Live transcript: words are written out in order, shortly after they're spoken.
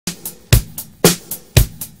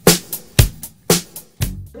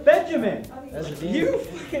Benjamin! You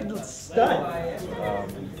fucking stud!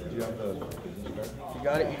 You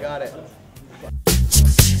got it, you got it.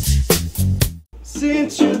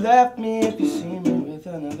 Since you left me, if you see me with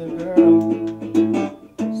another girl,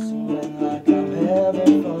 seeming like I'm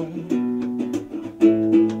having fun.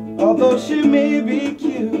 Although she may be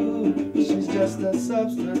cute, she's just a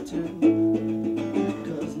substitute.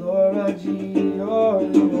 Cause Laura G, you're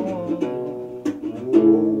the one.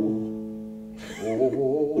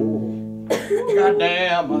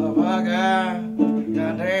 Goddamn, motherfucker.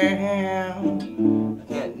 Goddamn.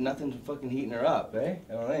 Yeah, nothing's fucking heating her up, eh?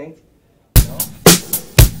 I don't think. No?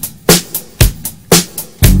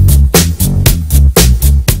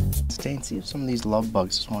 Stay and see if some of these love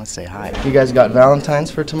bugs just want to say hi. You guys got Valentine's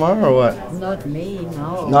for tomorrow or what? Not me,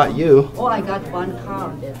 no. Not you? Oh, I got one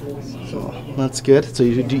card at least. So, that's good. So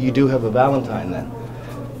you do have a Valentine then?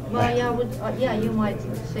 Well, yeah, you might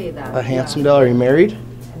say that. A handsome doll. Are you married?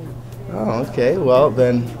 Oh, okay. Well,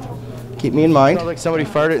 then keep me in mind. Sounds like somebody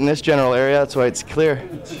farted in this general area. That's why it's clear.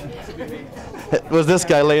 It was this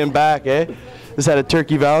guy laying back, eh? Just had a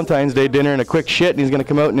turkey Valentine's Day dinner and a quick shit, and he's gonna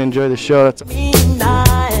come out and enjoy the show. That's. All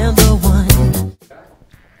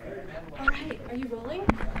right, are you rolling?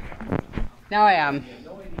 Now I am.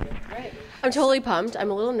 Right. I'm totally pumped.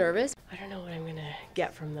 I'm a little nervous. I don't know what I'm gonna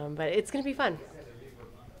get from them, but it's gonna be fun.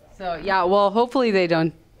 So yeah, well, hopefully they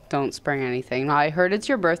don't spring anything. I heard it's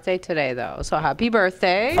your birthday today, though, so happy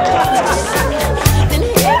birthday. Can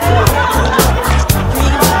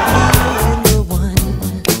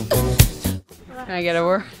I get a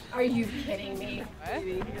word? Are you kidding me? What?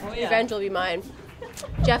 The revenge will be mine.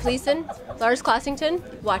 Jeff Leeson, Lars Classington,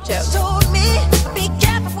 watch out.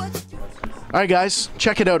 All right, guys,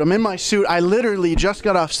 check it out. I'm in my suit. I literally just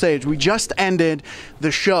got off stage. We just ended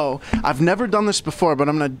the show. I've never done this before, but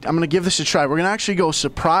I'm gonna give this a try. We're gonna actually go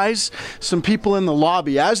surprise some people in the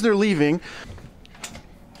lobby as they're leaving.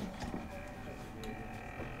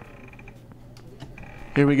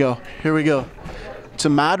 Here we go. Here we go. It's a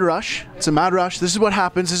mad rush. It's a mad rush. This is what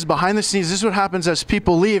happens. This is behind the scenes. This is what happens as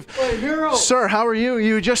people leave. Sir, how are you?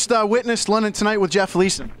 You just witnessed London Tonight with Jeff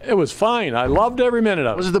Leeson. It was fine. I loved every minute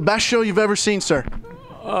of it. Was it the best show you've ever seen, sir?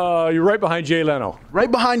 You're right behind Jay Leno. Right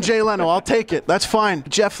behind Jay Leno. I'll take it. That's fine.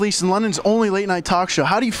 Jeff Leeson, London's only late night talk show.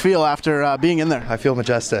 How do you feel after being in there? I feel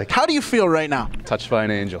majestic. How do you feel right now? Touched by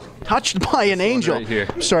an angel. Touched by an angel. Right here.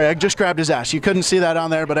 Sorry, I just grabbed his ass. You couldn't see that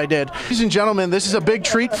on there, but I did. Ladies and gentlemen, this is a big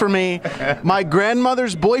treat for me. My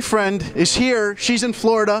grandmother's boyfriend is here. She's in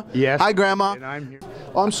Florida. Yes. Hi, Grandma. And I'm here.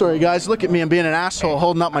 Oh, I'm sorry, guys. Look at me. I'm being an asshole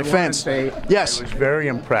holding up my fence. Yes. I was very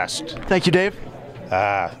impressed. Thank you, Dave.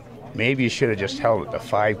 Maybe you should have just held it to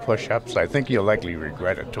 5 push-ups. I think you'll likely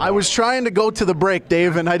regret it tomorrow. I was trying to go to the break,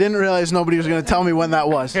 Dave, and I didn't realize nobody was going to tell me when that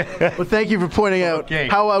was. But thank you for pointing out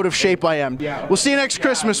how out of shape I am. Yeah. We'll see you next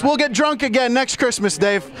Christmas. We'll get drunk again next Christmas,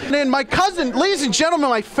 Dave. And my cousin, ladies and gentlemen,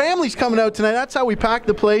 my family's coming out tonight. That's how we packed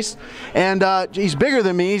the place. And he's bigger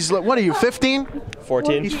than me. He's, what are you, 15?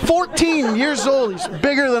 14. He's 14 years old. He's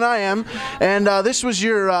bigger than I am. And this was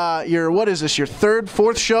your what is this, your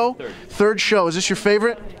fourth show? Third show. Is this your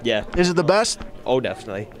favorite? Yeah. Is it the best? Oh,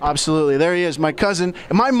 definitely. Absolutely. There he is, my cousin.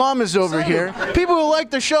 And my mom is over here. People who like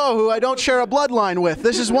the show who I don't share a bloodline with.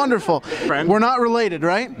 This is wonderful. Friend. We're not related,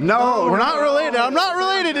 right? No. We're not related. I'm not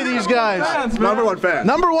related to these guys. Number one fan.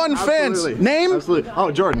 Number one fans. Absolutely. Name? Absolutely.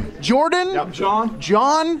 Oh, Jordan. Jordan? Yep. John.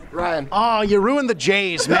 John? Ryan. Oh, you ruined the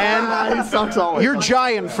Jays, man. He sucks always. You're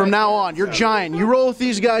giant from now on. You're giant. You roll with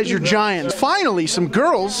these guys, you're giant. Finally, some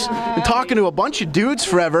girls. Been talking to a bunch of dudes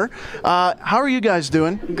forever. How are you guys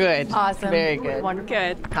doing? Good. Awesome. Very good. Wonderful.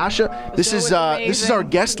 Good. Tasha, this is our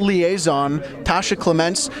guest liaison, Tasha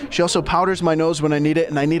Clements. She also powders my nose when I need it,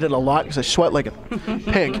 and I need it a lot because I sweat like a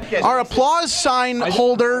pig. Our applause sign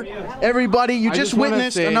holder, everybody, you just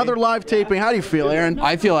witnessed another live taping. How do you feel, Aaron?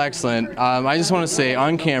 I feel excellent. I just want to say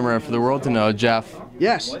on camera for the world to know, Jeff,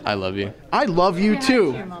 Yes. I love you. I love you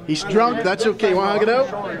too. He's drunk. That's okay. You want to hug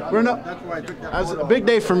it out? We're not. That's a big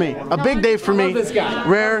day for me. A big day for me.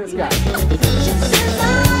 Rare.